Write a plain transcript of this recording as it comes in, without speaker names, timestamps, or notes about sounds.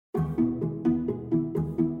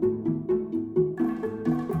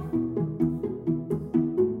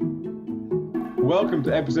welcome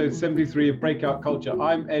to episode 73 of Breakout Culture.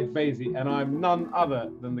 I'm Ed Vasey, and I'm none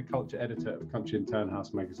other than the culture editor of Country and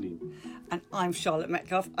Townhouse magazine. And I'm Charlotte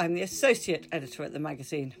Metcalfe. I'm the associate editor at the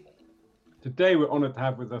magazine. Today, we're honoured to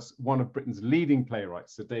have with us one of Britain's leading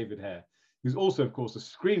playwrights, Sir David Hare, who's also, of course, a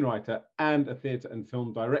screenwriter and a theatre and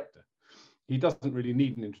film director. He doesn't really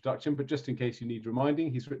need an introduction, but just in case you need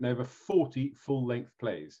reminding, he's written over 40 full-length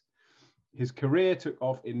plays. His career took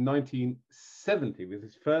off in 1970 with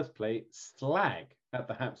his first play, Slag, at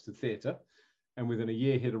the Hampstead Theatre, and within a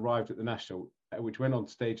year he'd arrived at the National, which went on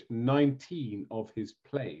to stage 19 of his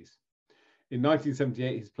plays. In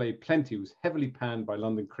 1978, his play Plenty was heavily panned by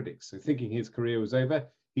London critics, so thinking his career was over,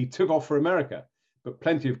 he took off for America. But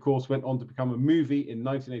Plenty, of course, went on to become a movie in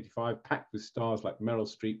 1985, packed with stars like Meryl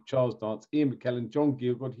Streep, Charles Dance, Ian McKellen, John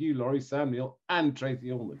Gielgud, Hugh Laurie, Sam Neill, and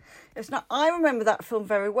Tracy Ullman. Yes, now, I remember that film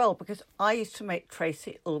very well because I used to make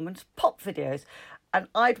Tracy Ullman's pop videos, and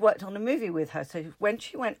I'd worked on a movie with her. So when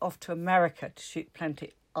she went off to America to shoot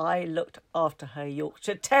Plenty, I looked after her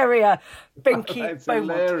Yorkshire Terrier, Binky That's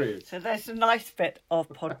Beaumont. hilarious. So there's a nice bit of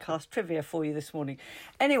podcast trivia for you this morning.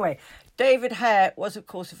 Anyway, David Hare was, of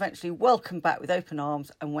course, eventually welcomed back with open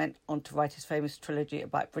arms and went on to write his famous trilogy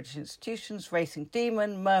about British institutions, Racing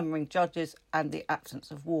Demon, Murmuring Judges, and The Absence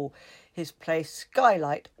of War. His play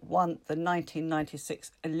Skylight won the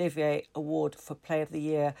 1996 Olivier Award for Play of the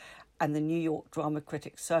Year and the New York Drama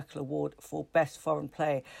Critics Circle Award for Best Foreign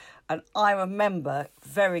Play. And I remember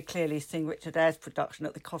very clearly seeing Richard Eyre's production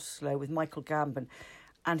at the Costello with Michael Gambon,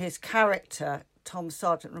 and his character, Tom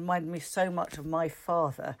Sargent, reminded me so much of my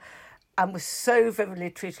father and was so vividly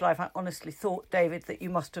true to life. I honestly thought, David, that you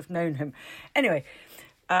must have known him. Anyway,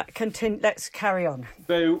 let's carry on.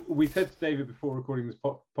 So we said to David before recording this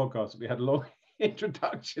podcast that we had a long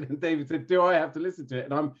introduction, and David said, do I have to listen to it?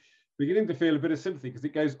 And I'm beginning to feel a bit of sympathy because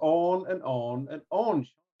it goes on and on and on.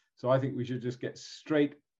 So I think we should just get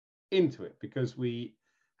straight into it, because we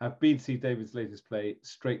have been to see David's latest play,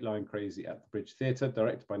 Straight Line Crazy, at the Bridge Theatre,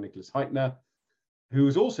 directed by Nicholas Hytner, who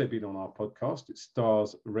has also been on our podcast. It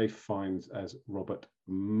stars Ralph Fiennes as Robert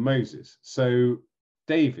Moses. So,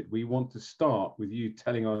 David, we want to start with you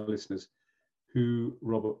telling our listeners who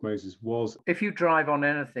Robert Moses was. If you drive on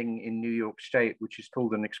anything in New York State, which is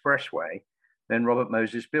called an expressway, then Robert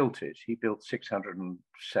Moses built it. He built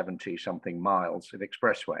 670 something miles of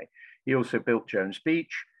expressway. He also built Jones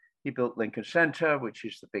Beach. He built Lincoln Center, which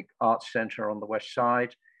is the big arts center on the west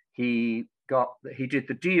side. He did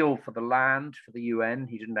the deal for the land for the UN.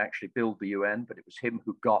 He didn't actually build the UN, but it was him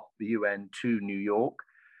who got the UN to New York.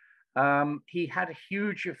 He had a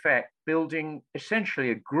huge effect building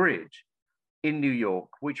essentially a grid in New York,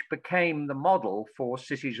 which became the model for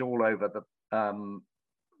cities all over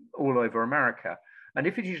America. And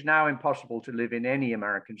if it is now impossible to live in any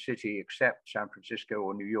American city except San Francisco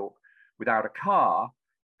or New York without a car,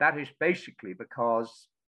 that is basically because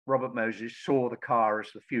Robert Moses saw the car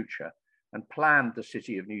as the future and planned the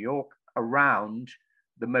city of New York around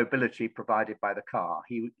the mobility provided by the car.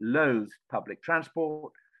 He loathed public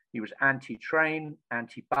transport. He was anti-train,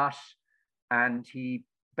 anti-bus, and he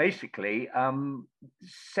basically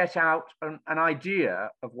set out an idea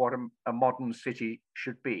of what a modern city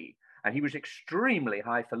should be. And he was extremely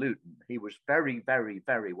highfalutin. He was very, very,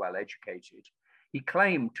 very well educated. He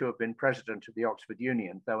claimed to have been president of the Oxford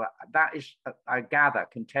Union, though that is, I gather,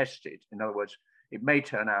 contested. In other words, it may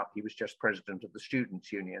turn out he was just president of the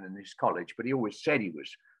Students' Union in his college, but he always said he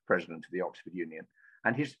was president of the Oxford Union.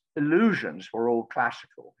 And his illusions were all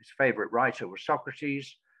classical. His favorite writer was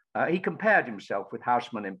Socrates. He compared himself with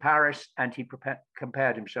Haussmann in Paris, and he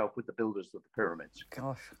compared himself with the builders of the pyramids.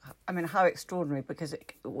 Gosh, I mean, how extraordinary, because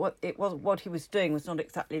what he was doing was not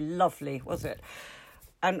exactly lovely, was it?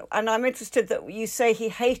 And I'm interested that you say he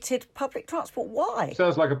hated public transport. Why?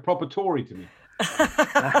 Sounds like a proper Tory to me.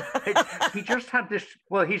 He just had this.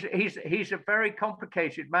 Well, he's a very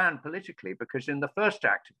complicated man politically, because in the first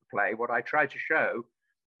act of the play, what I try to show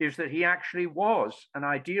is that he actually was an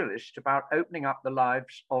idealist about opening up the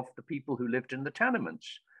lives of the people who lived in the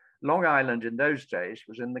tenements. Long Island in those days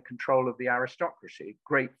was in the control of the aristocracy,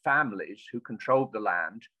 great families who controlled the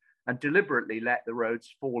land and deliberately let the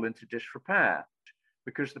roads fall into disrepair,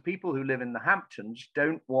 because the people who live in the Hamptons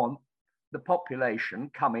don't want the population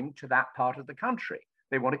coming to that part of the country.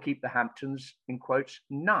 They want to keep the Hamptons, in quotes,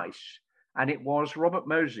 nice. And it was Robert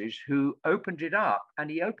Moses who opened it up, and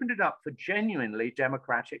he opened it up for genuinely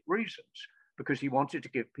democratic reasons, because he wanted to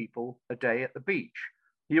give people a day at the beach.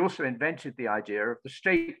 He also invented the idea of the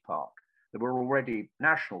state park. There were already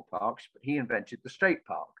national parks, but he invented the state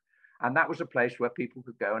park. And that was a place where people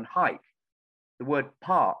could go and hike. The word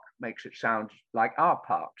park makes it sound like our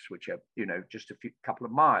parks, which are, just a couple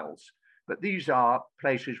of miles. but these are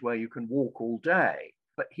places where you can walk all day.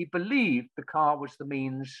 But he believed the car was the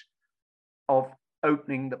means of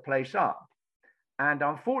opening the place up. And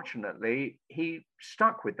unfortunately, he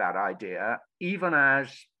stuck with that idea, even as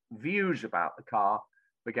views about the car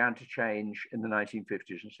began to change in the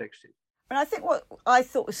 1950s and 60s. And I think what I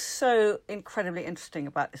thought was so incredibly interesting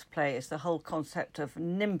about this play is the whole concept of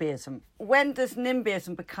NIMBYism. When does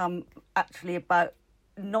NIMBYism become actually about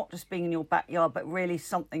not just being in your backyard, but really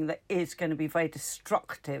something that is going to be very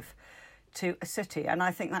destructive to a city? And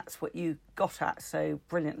I think that's what you got at so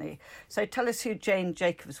brilliantly. So tell us who Jane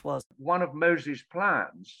Jacobs was. One of Moses'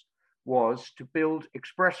 plans was to build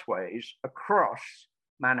expressways across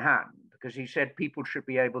Manhattan, because he said people should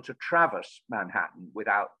be able to traverse Manhattan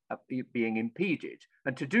without being impeded.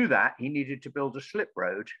 And to do that, he needed to build a slip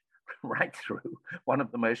road right through one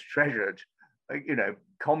of the most treasured,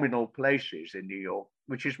 communal places in New York,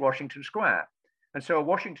 which is Washington Square. And so a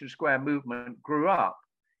Washington Square movement grew up,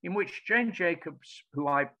 in which Jane Jacobs, who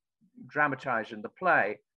I dramatize in the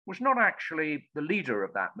play, was not actually the leader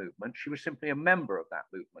of that movement. She was simply a member of that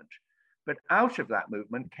movement. But out of that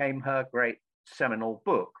movement came her great seminal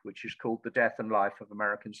book, which is called The Death and Life of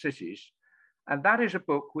American Cities. And that is a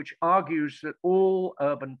book which argues that all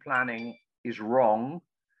urban planning is wrong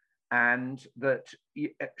and that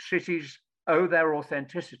cities owe their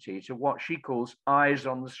authenticity to what she calls eyes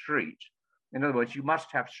on the street. In other words, you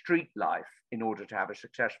must have street life in order to have a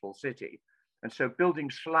successful city. And so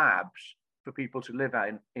building slabs for people to live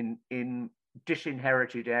in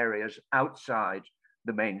disinherited areas outside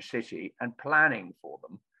the main city and planning for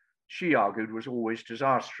them, she argued, was always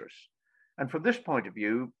disastrous. And from this point of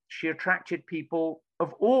view, she attracted people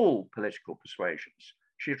of all political persuasions.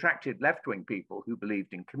 She attracted left-wing people who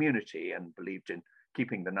believed in community and believed in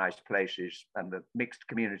keeping the nice places and the mixed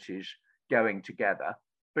communities going together.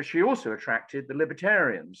 But she also attracted the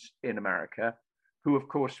libertarians in America, who, of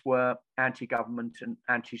course, were anti-government and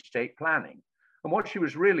anti-state planning. And what she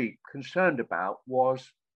was really concerned about was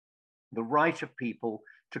the right of people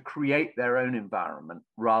to create their own environment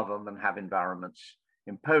rather than have environments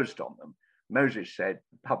imposed on them. Moses said,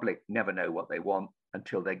 the public never know what they want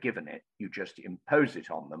until they're given it. You just impose it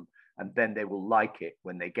on them, and then they will like it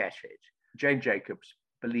when they get it. Jane Jacobs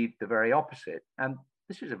believed the very opposite. And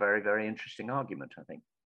this is a very, very interesting argument, I think.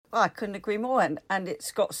 I couldn't agree more. And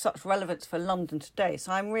it's got such relevance for London today.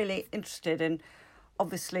 So I'm really interested in,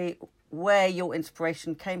 obviously, where your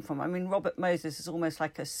inspiration came from. I mean, Robert Moses is almost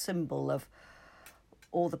like a symbol of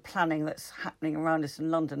all the planning that's happening around us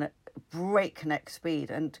in London at breakneck speed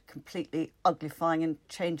and completely uglifying and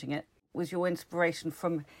changing it. Was your inspiration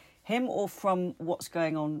from him or from what's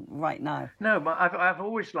going on right now? No, but I've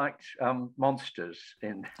always liked monsters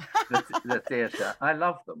in the theatre. I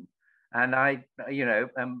love them. And I,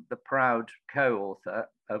 am the proud co-author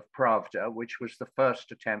of Pravda, which was the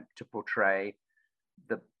first attempt to portray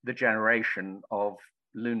the generation of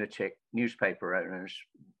lunatic newspaper owners,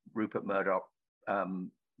 Rupert Murdoch,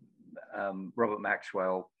 Robert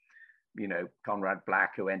Maxwell, Conrad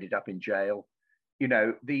Black, who ended up in jail,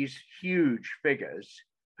 these huge figures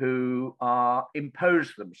who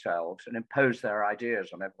impose themselves and impose their ideas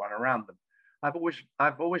on everyone around them.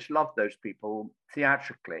 I've always loved those people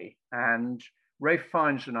theatrically, and Ralph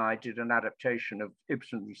Fiennes and I did an adaptation of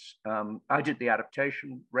Ibsen's. I did the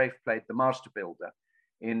adaptation. Ralph played the master builder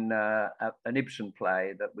in an Ibsen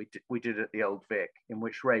play that we did at the Old Vic, in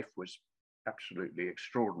which Ralph was absolutely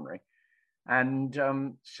extraordinary. And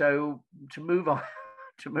so to move on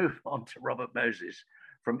to Robert Moses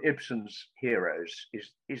from Ibsen's heroes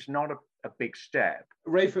is not a big step.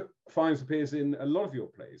 Ralph Fiennes appears in a lot of your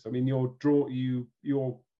plays. I mean, you're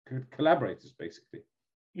collaborators, basically.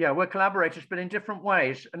 Yeah, we're collaborators, but in different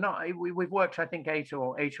ways. We've worked, I think, eight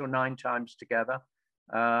or nine times together.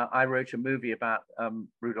 I wrote a movie about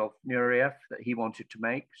Rudolf Nureyev that he wanted to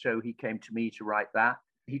make, so he came to me to write that.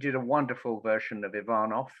 He did a wonderful version of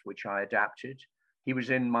Ivanov, which I adapted. He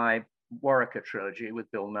was in my Warwicker trilogy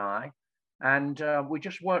with Bill Nye. And we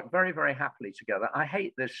just work very, very happily together. I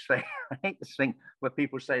hate this thing where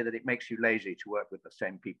people say that it makes you lazy to work with the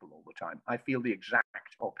same people all the time. I feel the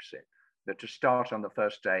exact opposite, that to start on the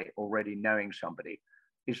first day already knowing somebody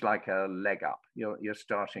is like a leg up. You're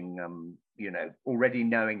starting, already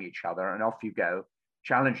knowing each other, and off you go,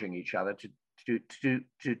 challenging each other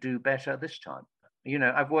to do better this time.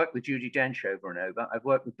 I've worked with Judi Dench over and over. I've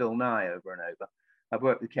worked with Bill Nye over and over. I've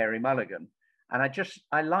worked with Carey Mulligan. And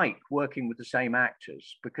I like working with the same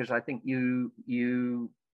actors because I think you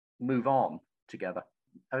move on together.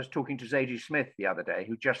 I was talking to Zadie Smith the other day,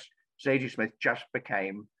 Zadie Smith just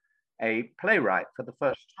became a playwright for the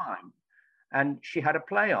first time. and she had a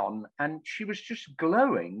play on, and she was just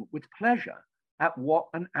glowing with pleasure at what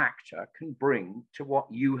an actor can bring to what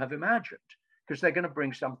you have imagined, because they're going to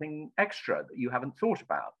bring something extra that you haven't thought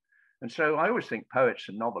about. And so I always think poets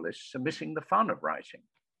and novelists are missing the fun of writing.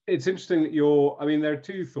 It's interesting that there are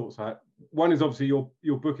two thoughts I had. One is obviously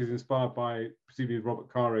your book is inspired by presumably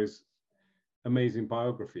Robert Caro's amazing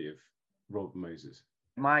biography of Robert Moses.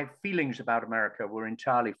 My feelings about America were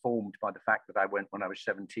entirely formed by the fact that I went when I was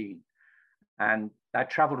 17. And I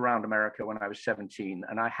traveled around America when I was 17,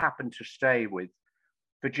 and I happened to stay with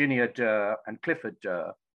Virginia Durr and Clifford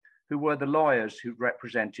Durr, who were the lawyers who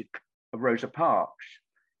represented Rosa Parks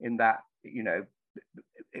in that,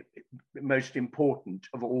 most important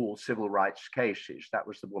of all civil rights cases. That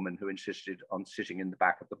was the woman who insisted on sitting in the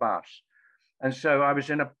back of the bus. And so I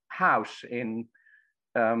was in a house in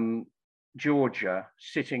Georgia,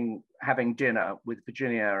 having dinner with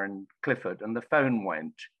Virginia and Clifford, and the phone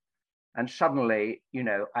went. And suddenly,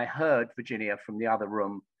 I heard Virginia from the other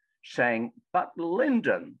room saying, "But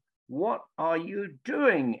Lyndon, what are you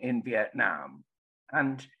doing in Vietnam?"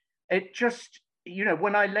 And it just,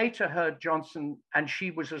 when I later heard Johnson, and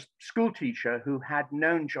she was a school teacher who had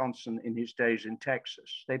known Johnson in his days in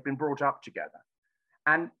Texas, they'd been brought up together.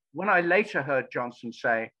 And when I later heard Johnson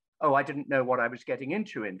say, "Oh, I didn't know what I was getting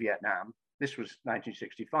into in Vietnam," this was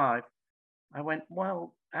 1965, I went,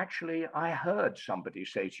 "Well, actually, I heard somebody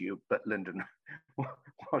say to you, 'But Lyndon,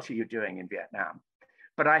 what are you doing in Vietnam?'"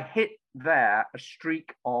 But I hit there a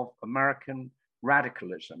streak of American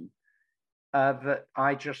radicalism that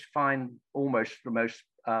I just find almost the most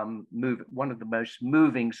one of the most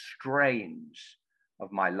moving strains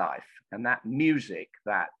of my life. And that music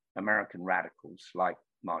that American radicals like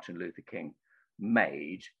Martin Luther King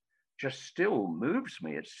made just still moves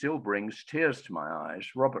me. It still brings tears to my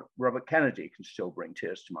eyes. Robert Kennedy can still bring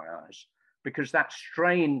tears to my eyes, because that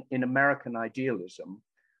strain in American idealism,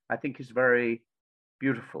 I think, is very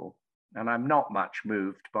beautiful. And I'm not much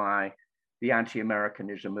moved by the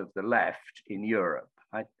anti-Americanism of the left in Europe.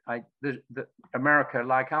 America,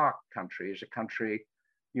 like our country, is a country,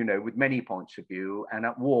 with many points of view and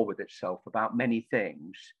at war with itself about many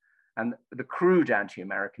things. And the crude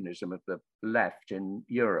anti-Americanism of the left in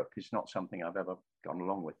Europe is not something I've ever gone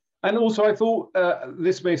along with. And also, I thought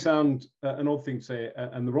this may sound an odd thing to say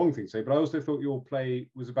and the wrong thing to say, but I also thought your play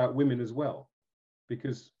was about women as well,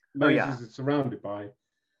 because Moses is surrounded by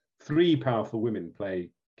three powerful women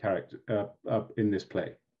play character in this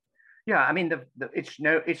play. Yeah, I mean, it's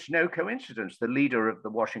no coincidence. The leader of the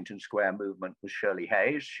Washington Square movement was Shirley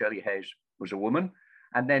Hayes. Shirley Hayes was a woman.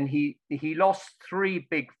 And then he lost three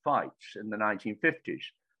big fights in the 1950s.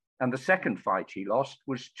 And the second fight he lost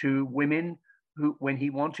was to women who, when he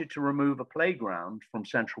wanted to remove a playground from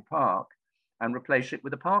Central Park and replace it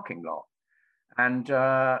with a parking lot. And,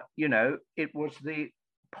 it was the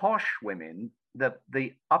posh women,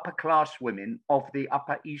 the upper class women of the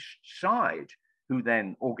Upper East Side who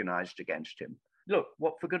then organized against him. Look,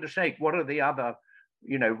 for goodness sake, what are the other,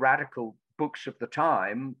 radical books of the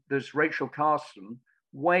time? There's Rachel Carson,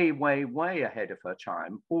 way, way, way ahead of her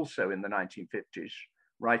time, also in the 1950s,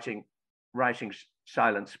 writing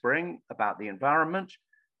Silent Spring about the environment.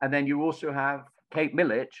 And then you also have Kate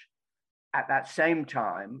Millett at that same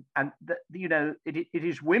time. And, it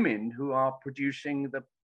is women who are producing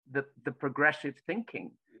the progressive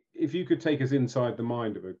thinking. If you could take us inside the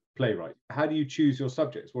mind of a playwright, how do you choose your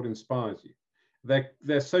subjects? What inspires you?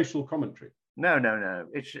 Their social commentary. No.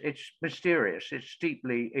 It's mysterious. It's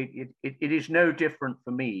deeply. It is no different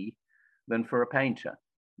for me than for a painter,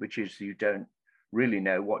 which is you don't really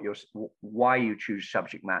know why you choose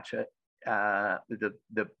subject matter.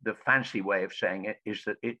 The fancy way of saying it is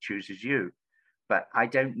that it chooses you. But I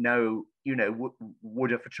don't know.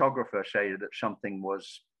 Would a photographer say that something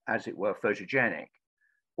was, as it were, photogenic?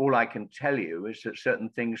 All I can tell you is that certain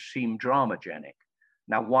things seem dramagenic.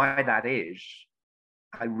 Now, why that is,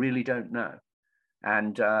 I really don't know.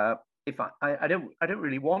 And if I don't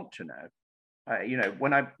really want to know.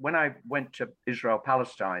 When I went to Israel,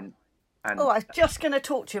 Palestine, and I was just going to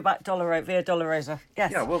talk to you about Via Dolorosa.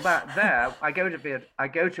 Yes. Yeah. Well, I go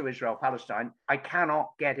to Israel, Palestine. I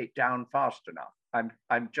cannot get it down fast enough.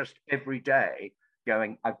 I'm just every day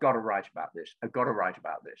going, I've got to write about this. I've got to write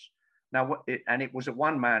about this. Now, it was a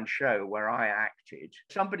one-man show where I acted.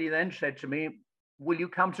 Somebody then said to me, "Will you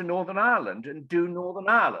come to Northern Ireland and do Northern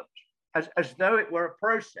Ireland?" As though it were a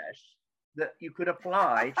process that you could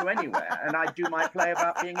apply to anywhere. And I do my play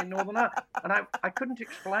about being in Northern Ireland. And I couldn't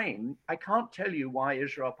explain. I can't tell you why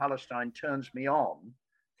Israel Palestine turns me on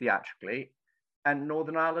theatrically and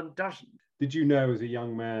Northern Ireland doesn't. Did you know as a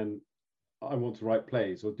young man, I want to write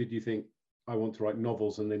plays? Or did you think, I want to write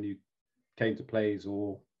novels, and then you came to plays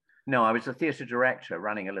or? No, I was a theatre director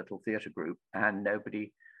running a little theatre group, and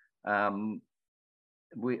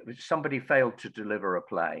somebody failed to deliver a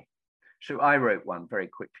play. So I wrote one very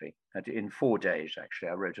quickly. In 4 days, actually,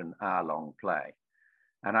 I wrote an hour-long play.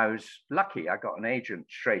 And I was lucky. I got an agent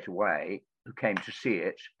straight away who came to see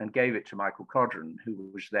it and gave it to Michael Codron,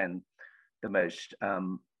 who was then the most,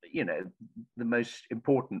 the most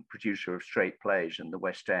important producer of straight plays in the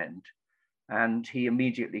West End. And he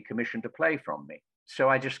immediately commissioned a play from me. So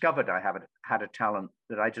I discovered I had a talent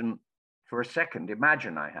that I didn't for a second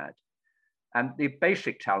imagine I had. And the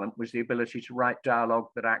basic talent was the ability to write dialogue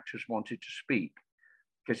that actors wanted to speak.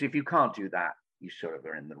 Because if you can't do that, you sort of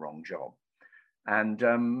are in the wrong job.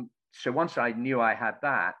 And so once I knew I had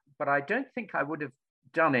that, but I don't think I would have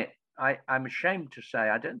done it. I'm ashamed to say,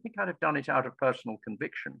 I don't think I'd have done it out of personal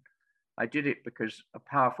conviction. I did it because a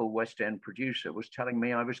powerful West End producer was telling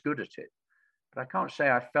me I was good at it. But I can't say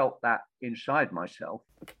I felt that inside myself.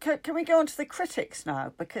 Can we go on to the critics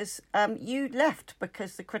now? Because you left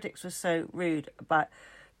because the critics were so rude about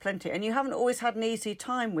Plenty, and you haven't always had an easy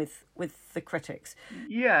time with the critics.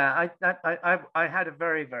 Yeah, I had a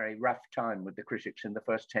very, very rough time with the critics in the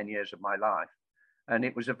first 10 years of my life. And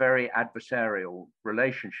it was a very adversarial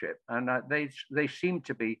relationship. And they seemed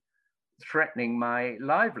to be threatening my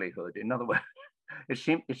livelihood. In other words,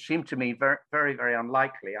 it seemed to me very, very, very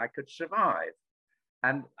unlikely I could survive.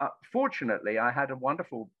 And fortunately, I had a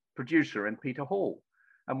wonderful producer in Peter Hall.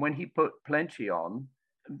 And when he put Plenty on,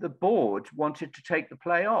 the board wanted to take the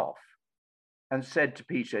play off and said to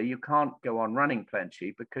Peter, you can't go on running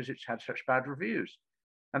Plenty because it's had such bad reviews.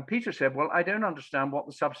 And Peter said, well, I don't understand what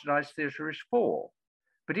the subsidized theatre is for.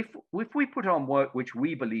 But if we put on work which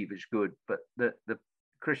we believe is good, but the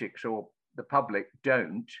critics or the public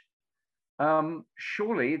don't,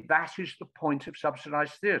 surely that is the point of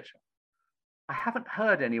subsidized theatre. I haven't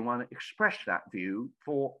heard anyone express that view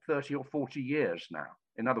for 30 or 40 years now.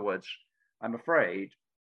 In other words, I'm afraid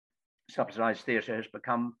subsidized theatre has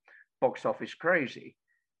become box office crazy.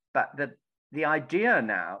 But the idea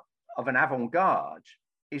now of an avant-garde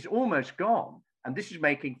is almost gone. And this is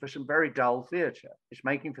making for some very dull theatre. It's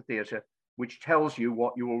making for theatre which tells you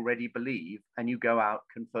what you already believe, and you go out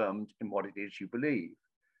confirmed in what it is you believe.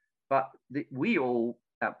 But we all,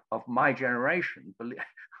 of my generation,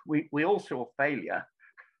 we all saw failure.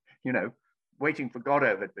 You know, Waiting for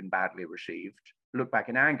Godot had been badly received. Look Back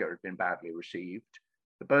in Anger had been badly received.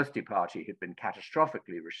 The Birthday Party had been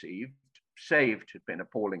catastrophically received. Saved had been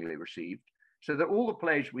appallingly received. So that all the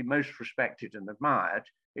plays we most respected and admired,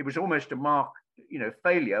 it was almost a mark. You know,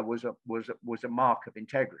 failure was a mark of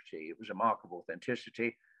integrity. It was a mark of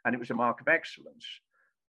authenticity, and it was a mark of excellence.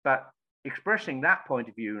 But expressing that point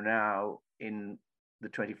of view now in the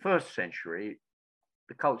 21st century,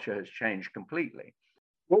 the culture has changed completely.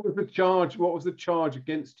 What was the charge? What was the charge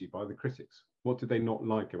against you by the critics? What did they not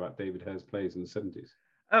like about David Hare's plays in the 70s?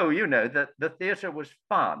 Oh, you know, that the theatre was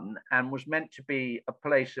fun and was meant to be a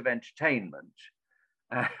place of entertainment.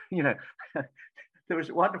 You know, there was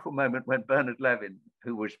a wonderful moment when Bernard Levin,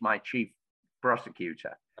 who was my chief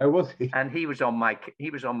prosecutor, Oh, was he? And he was on my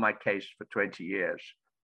case for 20 years,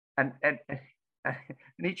 and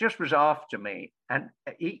he just was after me, and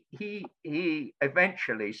he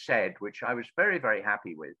eventually said, which I was very, very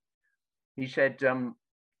happy with. He said,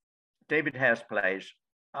 David Hare's plays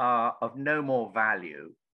are of no more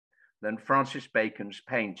value than Francis Bacon's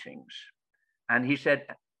paintings. And he said,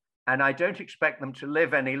 and I don't expect them to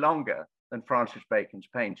live any longer than Francis Bacon's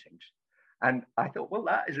paintings. And I thought, well,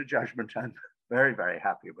 that is a judgment I'm very, very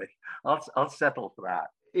happy with. I'll settle for that.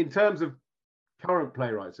 In terms of current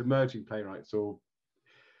playwrights, emerging playwrights, or,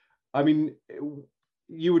 I mean,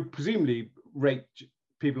 you would presumably rate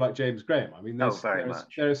people like James Graham. I mean,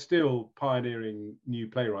 there are still pioneering new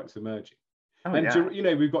playwrights emerging. Oh, and, yeah. You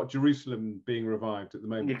know, we've got Jerusalem being revived at the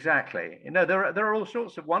moment. Exactly. You know, there are all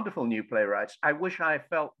sorts of wonderful new playwrights. I wish I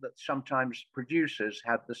felt that sometimes producers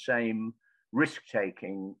had the same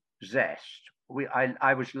risk-taking zest.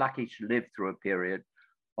 I was lucky to live through a period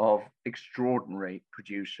of extraordinary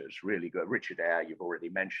producers, really good. Richard Eyre, you've already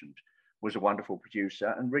mentioned, was a wonderful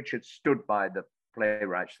producer. And Richard stood by the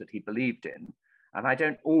playwrights that he believed in. And I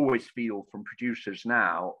don't always feel from producers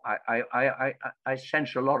now. I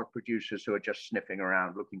sense a lot of producers who are just sniffing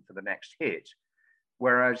around looking for the next hit.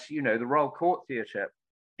 Whereas, you know, the Royal Court Theatre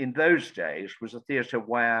in those days was a theatre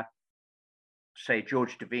where, say,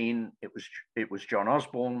 George Devine, it was John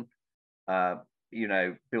Osborne, you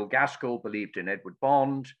know, Bill Gaskell believed in Edward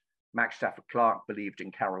Bond, Max Stafford Clark believed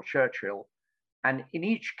in Carol Churchill. And in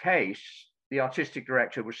each case, the artistic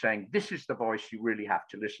director was saying, this is the voice you really have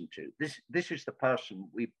to listen to. This is the person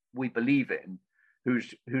we believe in.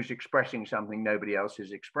 who's expressing something nobody else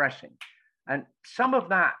is expressing. And some of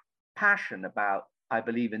that passion about, I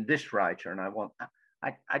believe in this writer, and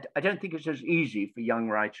I don't think it's as easy for young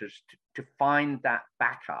writers to find that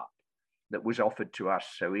backup that was offered to us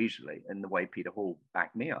so easily in the way Peter Hall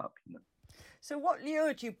backed me up. You know? So what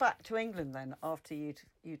lured you back to England then after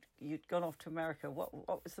you'd gone off to America? What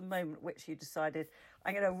was the moment at which you decided,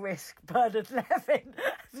 I'm going to risk Bernard Levin's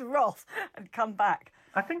wrath and come back?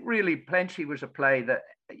 I think really Plenty was a play that,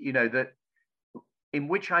 you know, that in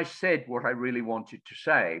which I said what I really wanted to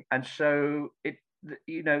say. And so it,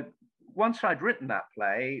 you know, once I'd written that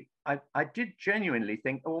play, I did genuinely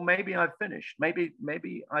think, oh, maybe I've finished. Maybe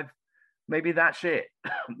that's it.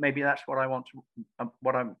 Maybe that's what I want to,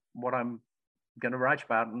 what I'm going to write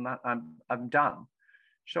about, and that I'm done.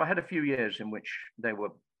 So I had a few years in which they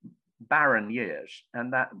were barren years,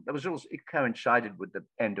 and that was also, it coincided with the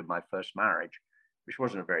end of my first marriage, which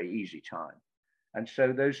wasn't a very easy time. And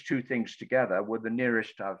so those two things together were the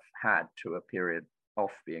nearest I've had to a period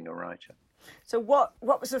off being a writer. So what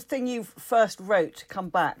was the thing you first wrote to come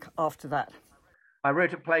back after that? I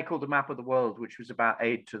wrote a play called The Map of the World, which was about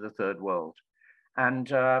aid to the Third World.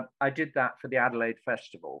 And I did that for the Adelaide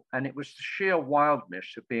Festival. And it was the sheer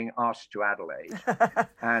wildness of being asked to Adelaide.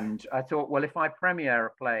 And I thought, well, if I premiere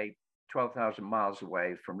a play 12,000 miles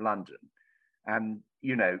away from London, and,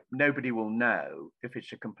 you know, nobody will know if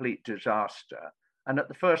it's a complete disaster. And at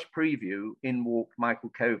the first preview, in walked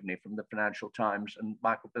Michael Coveney from the Financial Times and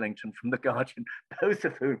Michael Billington from The Guardian, both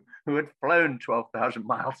of whom who had flown 12,000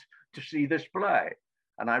 miles to see this play.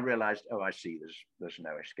 And I realized, oh, I see, there's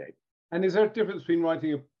no escape. And is there a difference between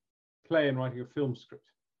writing a play and writing a film script?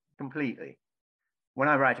 Completely. When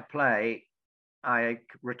I write a play, I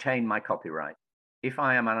retain my copyright. If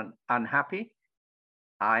I am unhappy,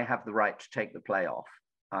 I have the right to take the play off.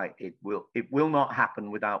 It will not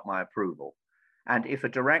happen without my approval. And if a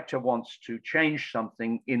director wants to change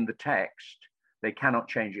something in the text, they cannot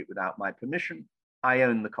change it without my permission. I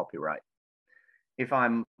own the copyright. If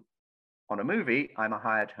I'm on a movie, I'm a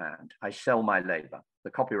hired hand. I sell my labor. The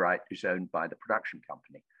copyright is owned by the production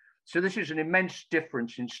company. So this is an immense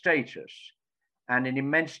difference in status and an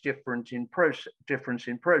immense difference in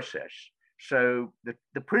process. So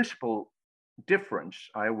the principal difference,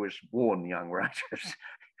 I always warn young writers,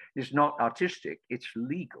 is not artistic, it's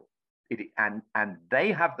legal. And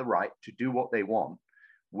they have the right to do what they want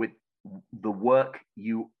with the work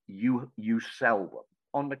you sell them.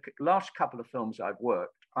 On the last couple of films I've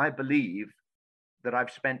worked, I believe that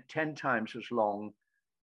I've spent 10 times as long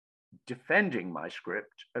defending my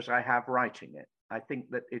script as I have writing it. I think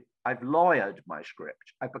that I've lawyered my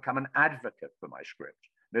script. I've become an advocate for my script.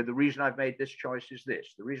 No, the reason I've made this choice is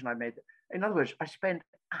this. The reason I made it. In other words, I spend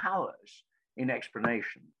hours in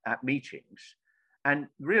explanation at meetings. And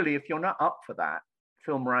really, if you're not up for that,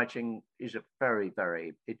 film writing is a very,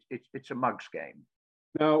 very, it's a mug's game.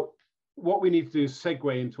 Now, what we need to do is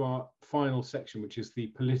segue into our final section, which is the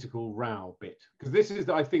political row bit. Because this is,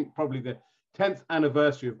 I think, probably the 10th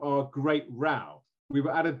anniversary of our great row. We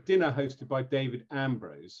were at a dinner hosted by David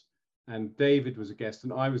Ambrose, and David was a guest,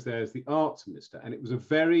 and I was there as the arts minister. And it was a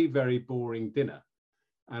very, very boring dinner.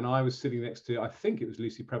 And I was sitting next to, I think it was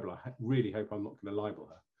Lucy Prebble. I really hope I'm not going to libel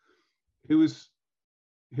her, who was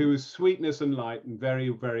sweetness and light and very,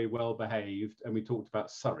 very well behaved. And we talked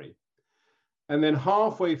about Surrey. And then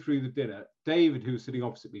halfway through the dinner, David, who was sitting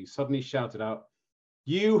opposite me, suddenly shouted out,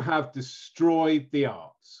 "You have destroyed the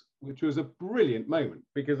arts," which was a brilliant moment,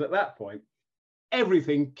 because at that point,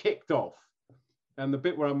 everything kicked off. And the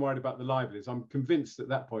bit where I'm worried about the libel is I'm convinced at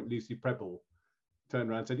that point, Lucy Prebble turned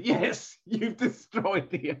around and said, "Yes, you've destroyed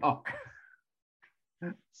the art."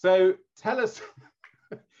 So tell us,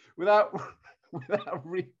 without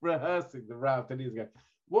rehearsing the row 10 years ago,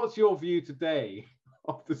 what's your view today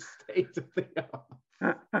of the state of the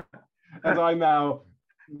art? As I'm now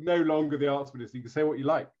no longer the arts minister, you can say what you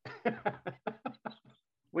like.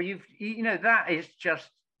 Well, you know, that is just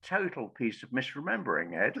total piece of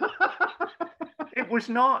misremembering, Ed. It was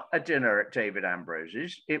not a dinner at David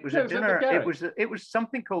Ambrose's. It was a dinner. It was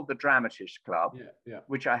something called the Dramatist Club,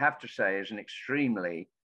 which I have to say is an extremely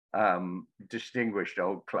distinguished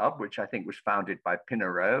old club, which I think was founded by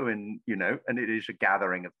Pinero, and and it is a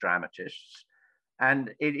gathering of dramatists.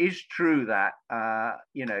 And it is true that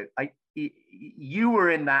you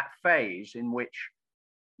were in that phase in which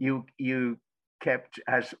you kept,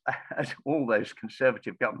 as all those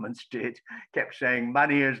conservative governments did, kept saying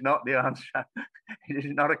money is not the answer. It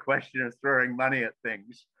is not a question of throwing money at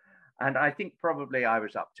things. And I think probably I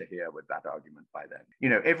was up to here with that argument by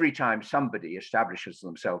then. Every time somebody establishes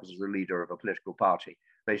themselves as the leader of a political party,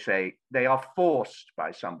 they say they are forced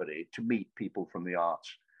by somebody to meet people from the arts.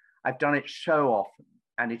 I've done it so often,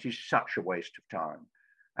 and it is such a waste of time.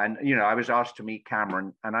 And, you know, I was asked to meet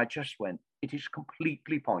Cameron, and I just went, it is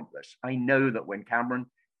completely pointless. I know that when Cameron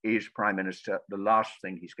is Prime Minister, the last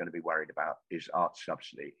thing he's going to be worried about is arts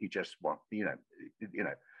subsidy. He just wants, you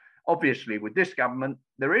know, obviously with this government,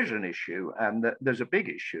 there is an issue, and there's a big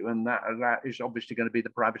issue, and that is obviously going to be the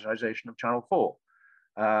privatization of Channel 4.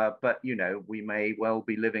 But, you know, we may well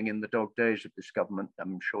be living in the dog days of this government.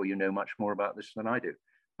 I'm sure you know much more about this than I do,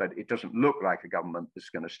 but it doesn't look like a government that's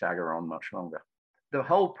going to stagger on much longer. The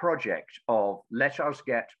whole project of let us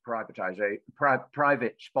get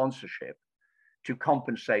private sponsorship to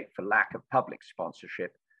compensate for lack of public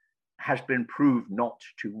sponsorship has been proved not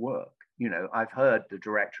to work. You know, I've heard the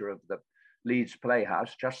director of the Leeds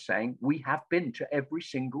Playhouse just saying, we have been to every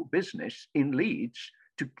single business in Leeds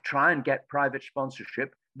to try and get private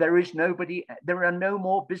sponsorship. There are no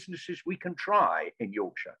more businesses we can try in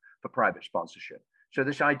Yorkshire for private sponsorship. So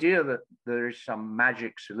this idea that there is some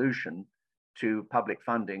magic solution to public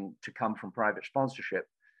funding to come from private sponsorship,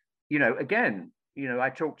 you know, again, you know, I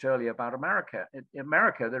talked earlier about America. In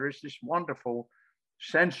America, there is this wonderful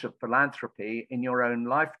sense of philanthropy. In your own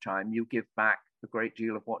lifetime, you give back a great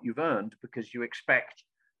deal of what you've earned because you expect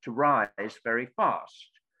to rise very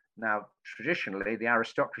fast. Now, traditionally, the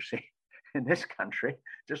aristocracy in this country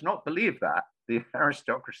does not believe that. The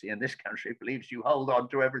aristocracy in this country believes you hold on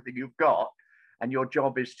to everything you've got, and your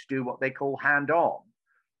job is to do what they call hand on,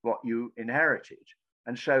 what you inherited.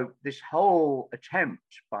 And so this whole attempt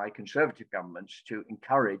by conservative governments to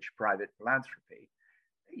encourage private philanthropy,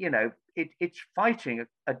 you know, it's fighting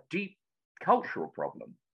a deep cultural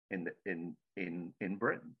problem in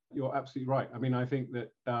Britain. You're absolutely right. I mean, I think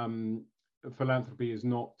that philanthropy is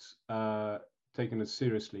not taken as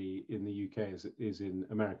seriously in the UK as it is in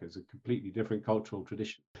America. It's a completely different cultural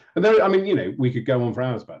tradition. And there, I mean, you know, we could go on for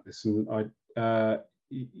hours about this, and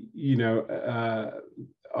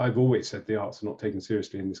I've always said the arts are not taken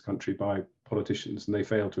seriously in this country by politicians, and they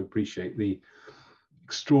fail to appreciate the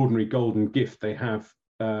extraordinary golden gift they have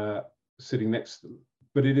sitting next to them.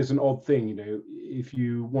 But it is an odd thing, you know, if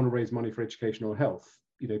you want to raise money for education or health,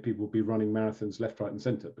 you know, people will be running marathons left, right and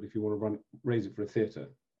centre. But if you want to raise it for a theatre,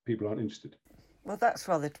 people aren't interested. Well, that's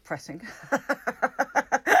rather depressing.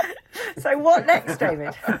 So what next,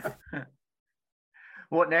 David?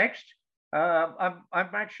 What next? I'm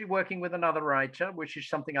actually working with another writer, which is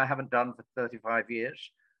something I haven't done for 35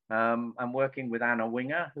 years. I'm working with Anna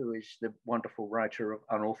Winger, who is the wonderful writer of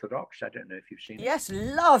Unorthodox. I don't know if you've seen it. Yes,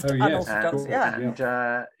 loved Unorthodox, yeah.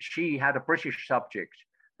 And she had a British subject,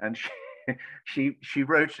 and she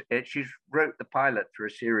wrote it. She wrote the pilot for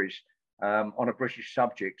a series on a British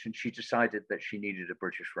subject, and she decided that she needed a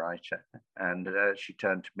British writer, and she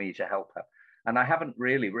turned to me to help her. And I haven't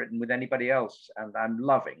really written with anybody else, and I'm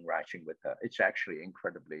loving writing with her. It's actually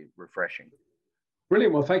incredibly refreshing.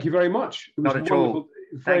 Brilliant. Well, thank you very much. It was Not at all.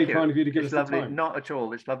 Very kind of you to give us lovely. the time. Not at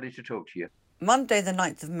all. It's lovely to talk to you. Monday, the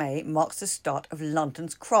 9th of May, marks the start of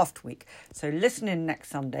London's Craft Week. So listen in next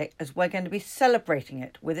Sunday as we're going to be celebrating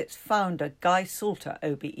it with its founder, Guy Salter,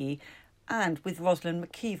 OBE, and with Rosalind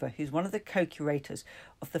McKeever, who's one of the co-curators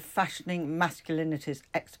of the Fashioning Masculinities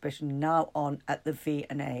exhibition now on at the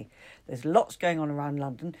V&A. There's lots going on around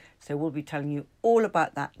London, so we'll be telling you all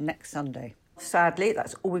about that next Sunday. Sadly,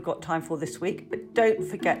 that's all we've got time for this week, but don't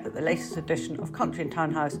forget that the latest edition of Country and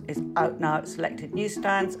Townhouse is out now at selected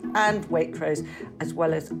newsstands and Waitrose, as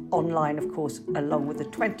well as online, of course, along with the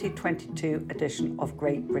 2022 edition of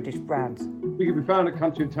Great British Brands. We can be found at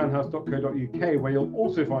countryandtownhouse.co.uk, where you'll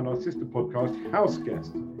also find our sister podcast, House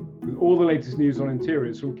Guest, with all the latest news on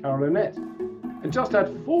interiors from Carol Annette. And just add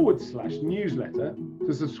 /newsletter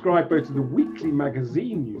to subscribe both to the weekly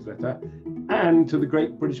magazine newsletter and to the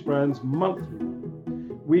Great British Brands monthly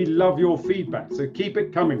one. We love your feedback, so keep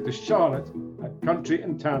it coming to Charlotte at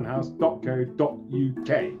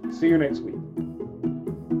countryandtownhouse.co.uk. See you next week.